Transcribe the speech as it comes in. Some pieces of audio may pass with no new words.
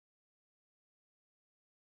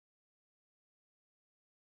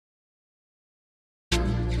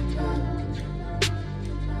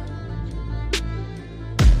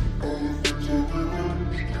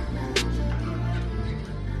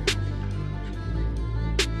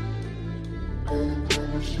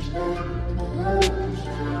Failure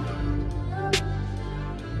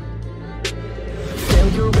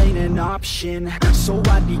ain't an option, so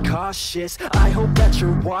I'd be cautious. I hope that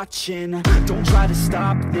you're watching. Don't try to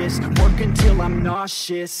stop this, work until I'm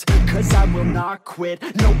nauseous. Cause I will not quit,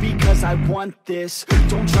 no, because I want this.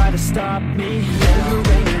 Don't try to stop me, failure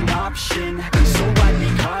ain't an option, so I'd be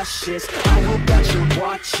cautious. I hope that you're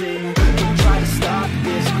watching. Don't try to stop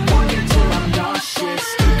this, work until I'm nauseous.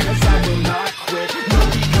 Cause I will not quit, no,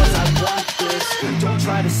 because I want this. Don't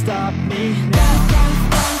try to stop me now.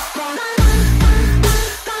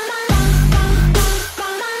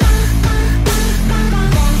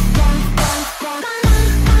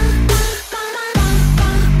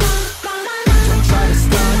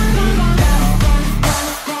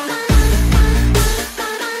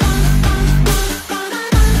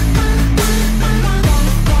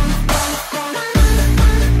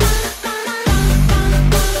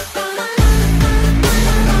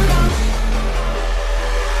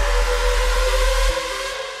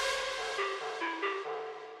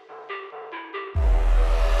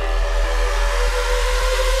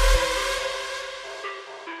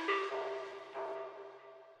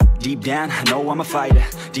 Deep down, I know I'm a fighter.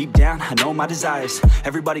 Deep down, I know my desires.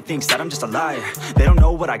 Everybody thinks that I'm just a liar. They don't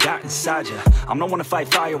know what I got inside ya. I'm not one to fight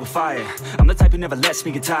fire with fire. I'm the type who never lets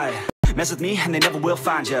me get tired. Mess with me and they never will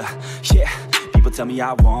find ya. Yeah. People tell me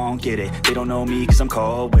I won't get it. They don't know me cause I'm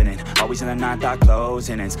cold winning. Always in the ninth, I close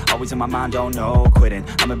innings. Always in my mind, don't know quitting.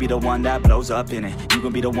 I'ma be the one that blows up in it. You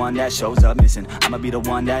gon' be the one that shows up missing. I'ma be the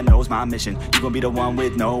one that knows my mission. You gon' be the one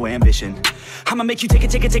with no ambition. I'ma make you take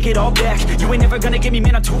it all back. You ain't never gonna get me,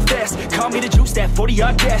 man, I'm too fast. Call me the juice, that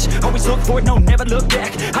 40-yard dash. Always look forward, no, never look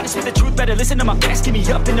back. I just spit the truth, better listen to my facts. Get me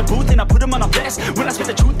up in the booth and I put them on a blast. When I spit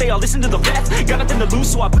the truth, they all listen to the facts. Got nothing to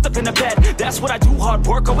lose, so I put the pen to bed. That's what I do, hard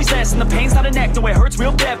work always lasts. And the pain's not an act, no, it hurts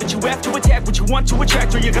real bad. But you have to attack what you want to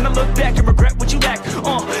attract, or you're gonna look back and regret what you lack.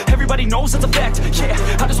 Everybody knows that's a fact. Yeah,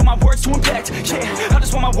 I just want my words to impact. Yeah, I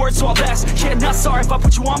just want my words to all last. Yeah, not sorry if I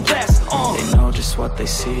put you on blast. They know just what they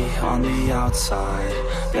see on the outside.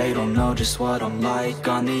 They don't know just what I'm like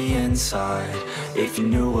on the inside. If you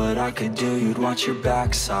knew what I could do, you'd watch your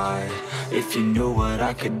backside. If you knew what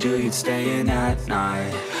I could do, you'd stay in at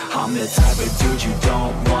night. I'm the type of dude you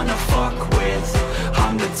don't wanna fuck with.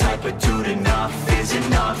 I'm the type of dude enough is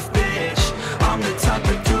enough, bitch. I'm the type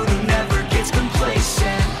of dude who never gets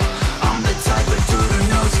complacent. I'm the type of dude who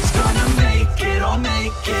knows he's gonna make it, I'll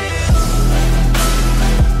make it.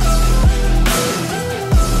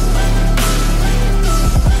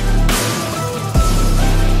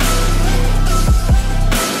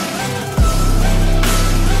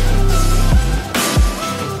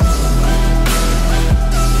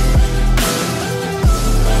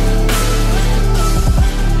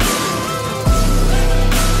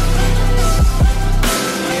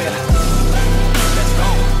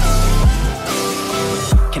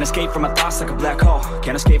 Can't escape from my thoughts like a black hole.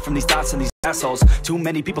 Can't escape from these thoughts and these assholes. Too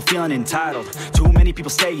many people feeling entitled. Too many people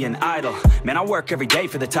staying idle. Man, I work every day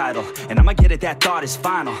for the title, and I'ma get it, that thought is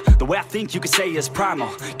final. The way I think you could say is primal.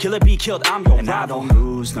 Kill it, be killed, I'm your rival. I don't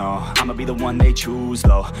lose, no. I'ma be the one they choose,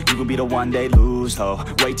 though. You gon' be the one they lose, though.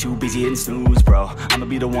 Way too busy and snooze, bro. I'ma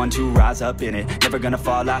be the one to rise up in it. Never gonna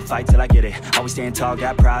fall, I fight till I get it. Always staying tall,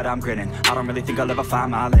 got pride, I'm grinning. I don't really think I'll ever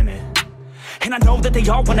find my limit. And I know that they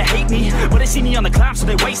all wanna hate me, but they see me on the climb, so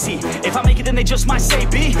they wait, see. If I make it, then they just might say,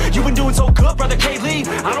 B, you been doing so good, brother K-Lee.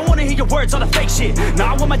 I don't wanna hear your words, all the fake shit.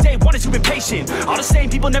 Nah, I want my day one is you've been patient. All the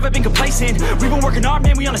same people, never been complacent. We been working hard,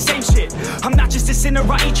 man, we on the same shit. I'm not just a sinner,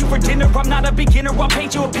 I eat you for dinner. I'm not a beginner, I'll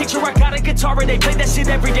paint you a picture. I got a guitar and they play that shit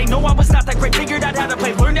every day. No, I was not that great, figured out how to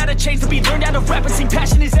play. Learned how to change the beat, learned how to rap and sing.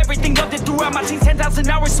 Passion is everything, loved it throughout my teens. 10,000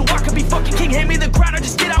 hours, so I could be fucking king. Hand me the ground or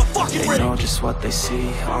just get out fucking ready. They know just what they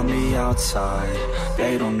see on the outside.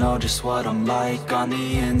 They don't know just what I'm like on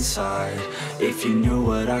the inside. If you knew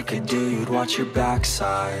what I could do, you'd watch your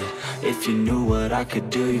backside. If you knew what I could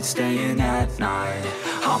do, you'd stay in at night.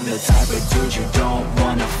 I'm the type of dude you don't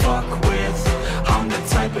wanna fuck with. I'm the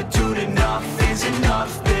type of dude enough is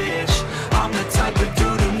enough, bitch. I'm the type of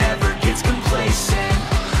dude who never gets complacent.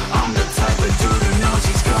 I'm the type of dude who knows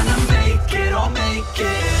he's gonna make it, I'll make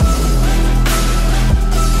it.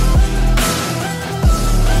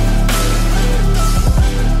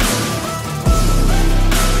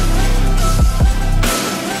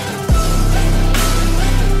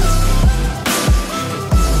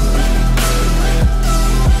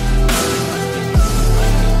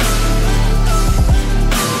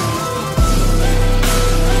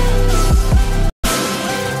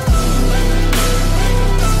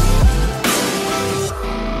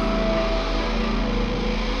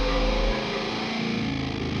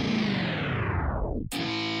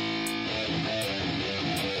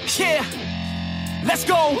 let's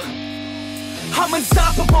go. I'm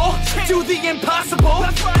unstoppable, do the impossible.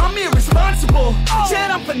 I'm irresponsible, yet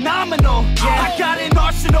I'm phenomenal. I got an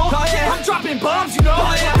arsenal, I'm dropping bombs, you know.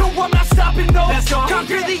 No, I'm not stopping, no.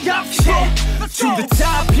 Conquer the obstacle. To the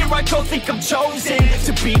top, here I go, think I'm chosen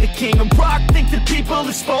to be the king of rock, think the people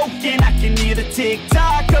have spoken. I can hear the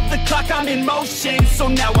tick-tock of the clock, I'm in motion. So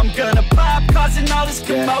now I'm gonna pop, causing all this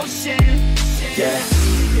commotion. Yeah,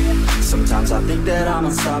 sometimes I think that I'm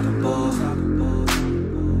unstoppable.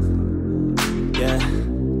 Yeah,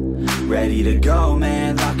 ready to go,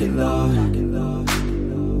 man, lock and load.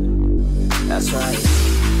 That's right,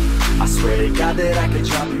 I swear to God that I could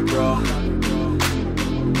drop you, bro.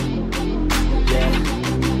 Yeah,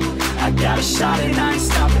 I got a shot and I ain't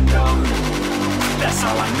stopping, no. That's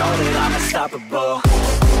how I know that I'm unstoppable.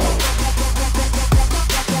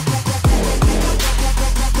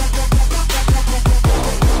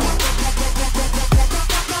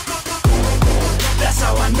 That's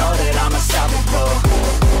how I know that I'm unstoppable.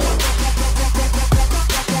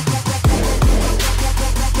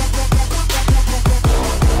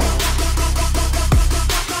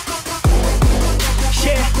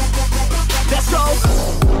 Yeah, let's go.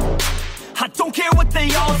 I don't care what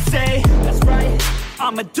they all say. That's right,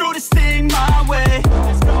 I'ma do this thing my way.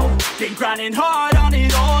 Let's go. Been grinding hard on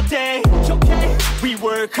it all day. Okay, we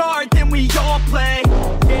work hard, then we all play.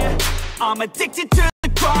 Yeah, I'm addicted to the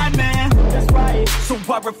grind, man. That's right, so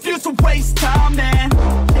I refuse to waste time, man.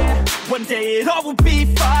 Yeah, one day it all will be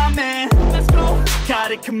fine, man. Let's go.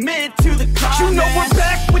 Gotta commit to the climb. You know we're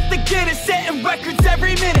back with the Guinness, setting records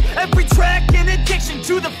every minute, every track. In addiction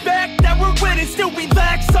to the fact that we're winning, still we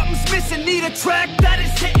lack something's missing. Need a track that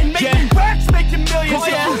is hitting, making racks, making millions.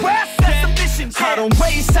 That's the mission. I don't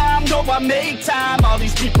waste time, no, I make time. All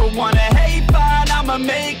these people wanna hate, fine, I'ma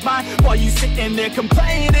make mine. While you sitting there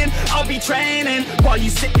complaining, I'll be training. While you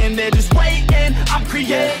sitting there just waiting, I'm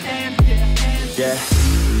creating. Yeah,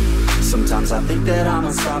 sometimes I think that I'm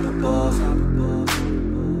unstoppable.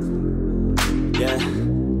 Yeah,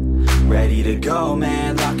 ready to go,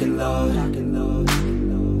 man, lock and load.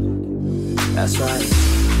 That's right,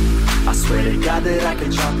 I swear to God that I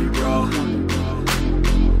could drop you, bro.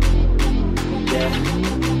 Yeah,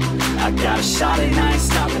 I got a shot and I ain't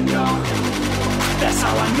stopping, no. That's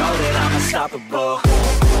how I know that I'm unstoppable.